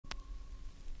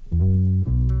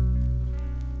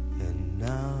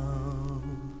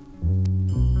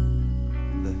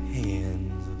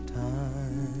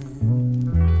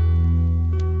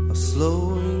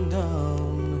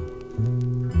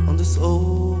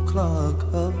clock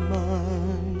of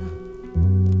mine,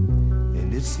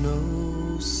 and it's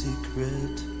no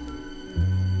secret,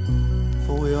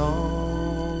 for we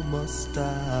all must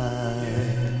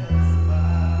die.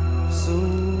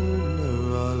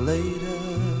 Sooner or later,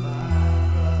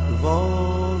 we've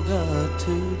all got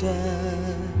to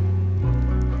die.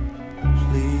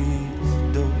 Please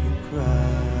don't you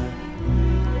cry,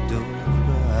 don't you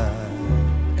cry.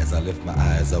 As I lift my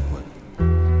eyes upward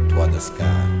toward the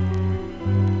sky,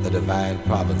 the divine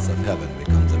province of heaven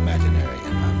becomes imaginary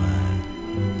in my mind,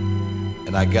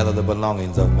 and I gather the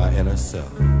belongings of my inner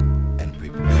self and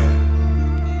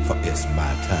prepare for it's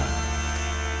my time.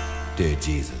 Dear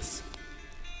Jesus,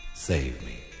 save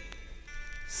me,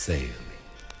 save me.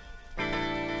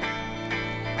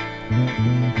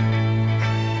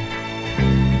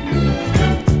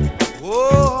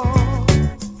 Oh,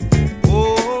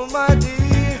 oh, my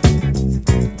dear,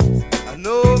 I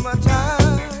know my time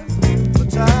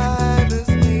is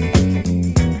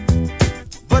near.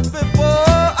 But before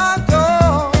I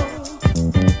go,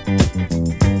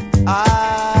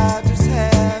 I just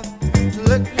have to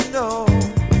let you know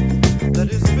that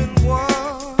it's been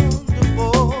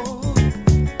wonderful.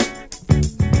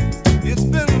 It's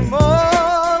been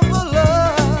marvelous.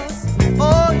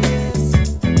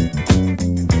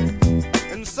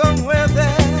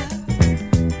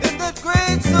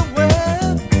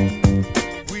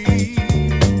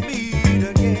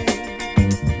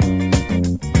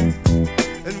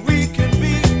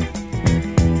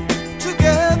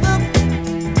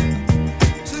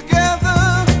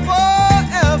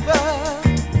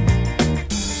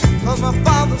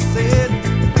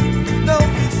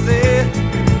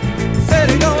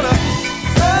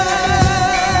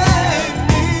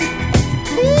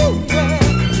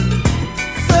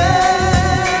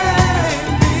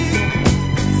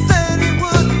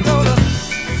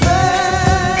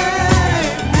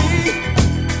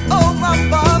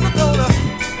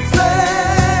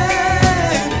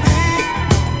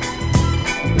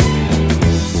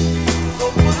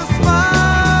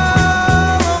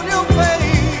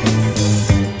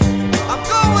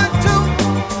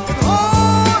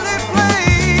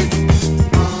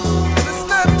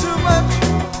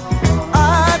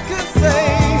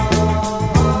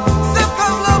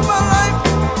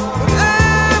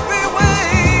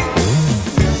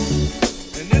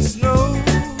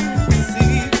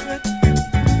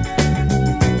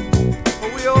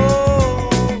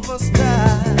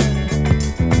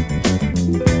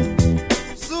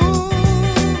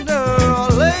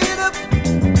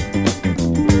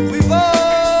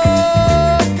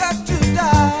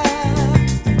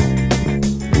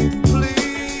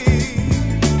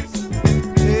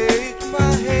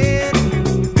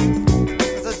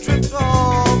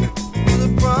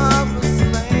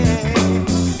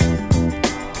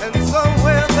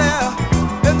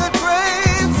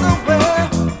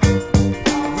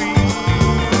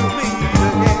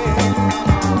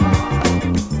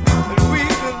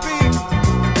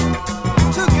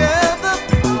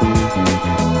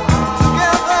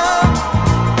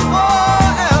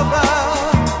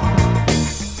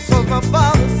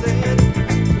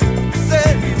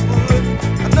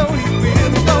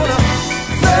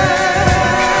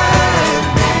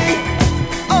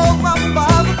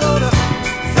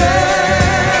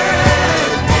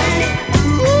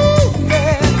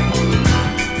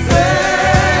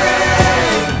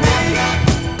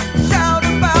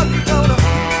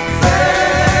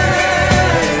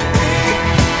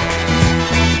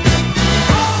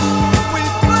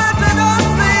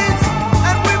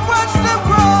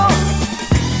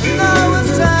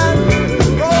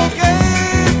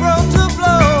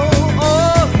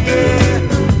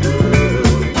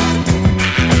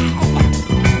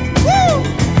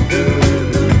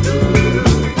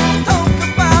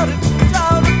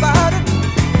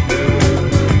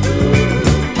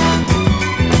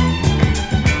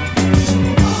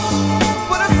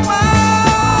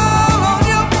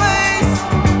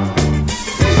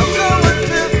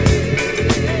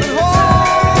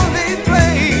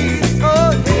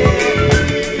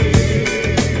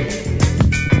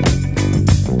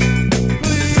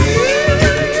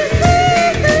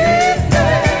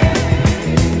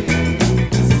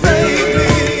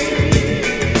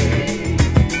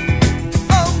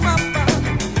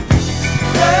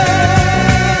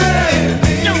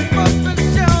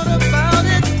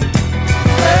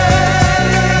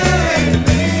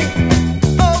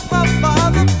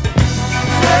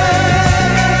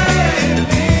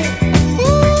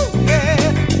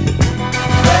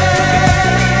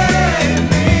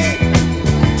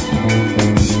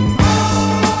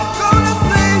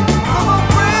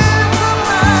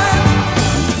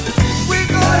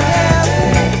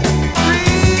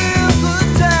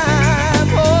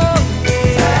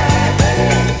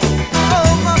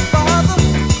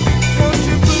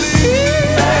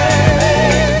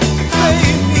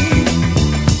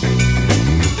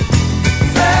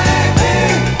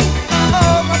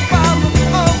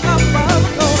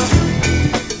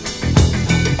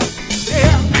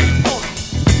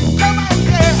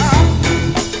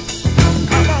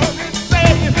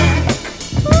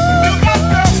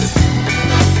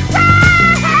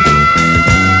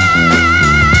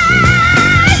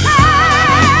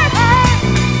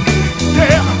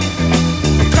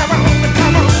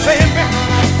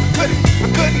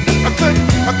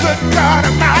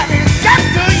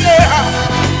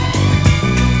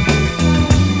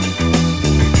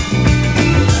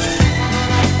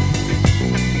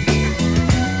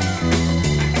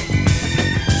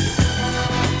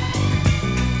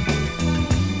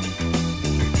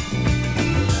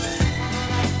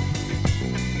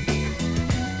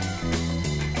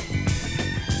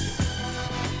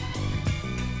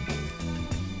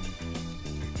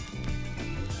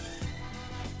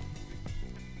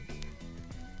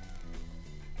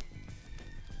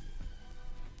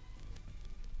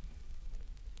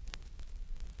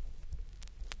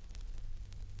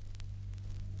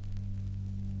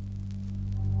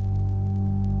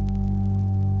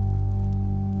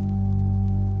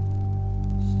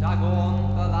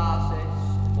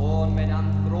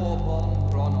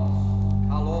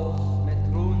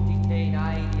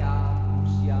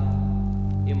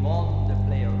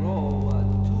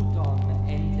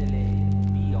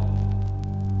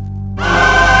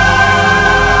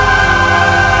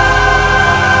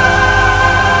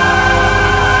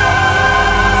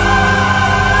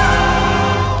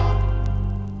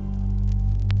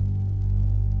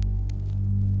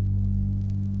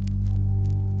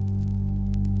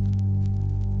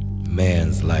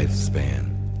 Man's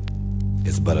lifespan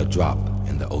is but a drop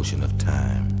in the ocean of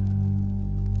time.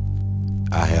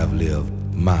 I have lived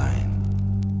mine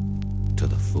to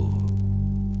the full.